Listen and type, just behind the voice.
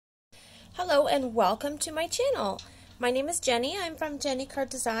Hello and welcome to my channel. My name is Jenny. I'm from Jenny Card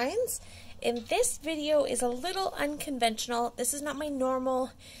Designs, and this video is a little unconventional. This is not my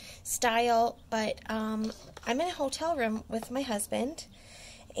normal style, but I'm in a hotel room with my husband,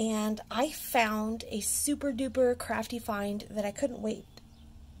 and I found a super duper crafty find that I couldn't wait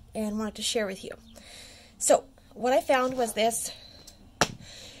and wanted to share with you. So what I found was this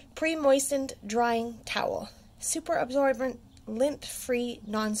pre-moistened drying towel, super absorbent, lint-free,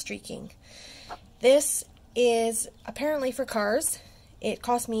 non-streaking. This is apparently for cars. It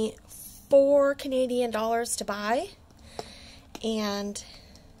cost me $4 Canadian to buy, and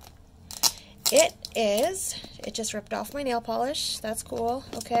it just ripped off my nail polish. That's cool.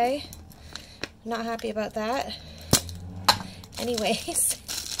 Okay, not happy about that. Anyways,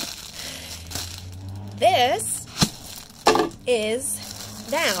 this is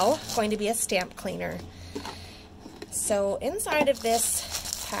now going to be a stamp cleaner. So inside of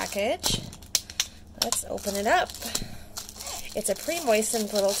this package, let's open it up. It's a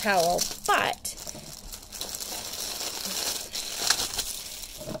pre-moistened little towel, but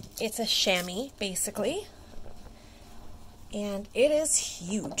it's a chamois, basically. And it is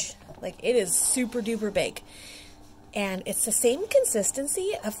huge. Like, it is super duper big. And it's the same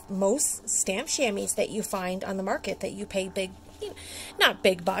consistency of most stamp chamois that you find on the market that you pay big, not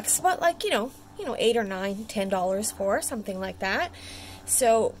big bucks, but like, $8 or $9, $10 for, something like that.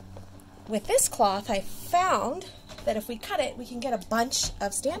 So with this cloth, I found that if we cut it, we can get a bunch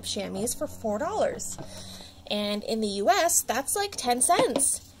of stamp chamois for $4. And in the US, that's like 10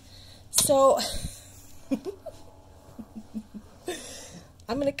 cents. So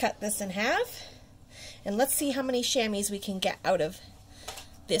I'm going to cut this in half, and let's see how many chamois we can get out of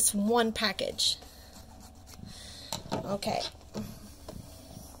this one package. Okay.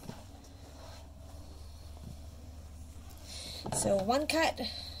 So one cut,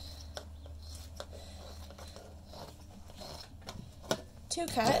 two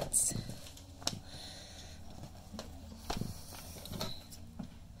cuts,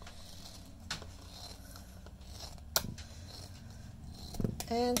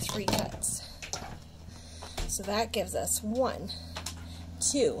 and three cuts. So that gives us 1,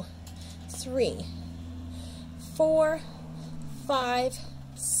 2, 3, 4, 5,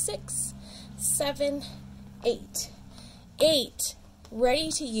 6, 7, 8. 8 ready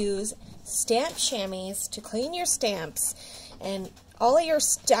to use stamp chamois to clean your stamps and all of your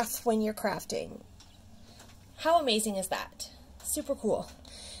stuff when you're crafting. How amazing is that? Super cool.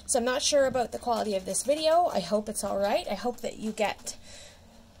 So I'm not sure about the quality of this video. I hope it's alright. I hope that you get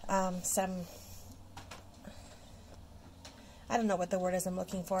some, I don't know what the word is I'm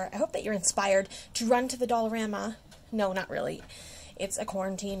looking for. I hope that you're inspired to run to the Dollarama. No, not really. It's a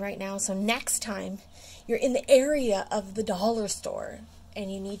quarantine right now, so next time you're in the area of the dollar store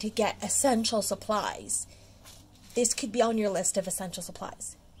and you need to get essential supplies, this could be on your list of essential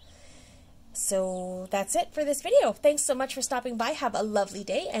supplies. So that's it for this video. Thanks so much for stopping by. Have a lovely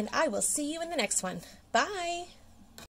day, and I will see you in the next one. Bye!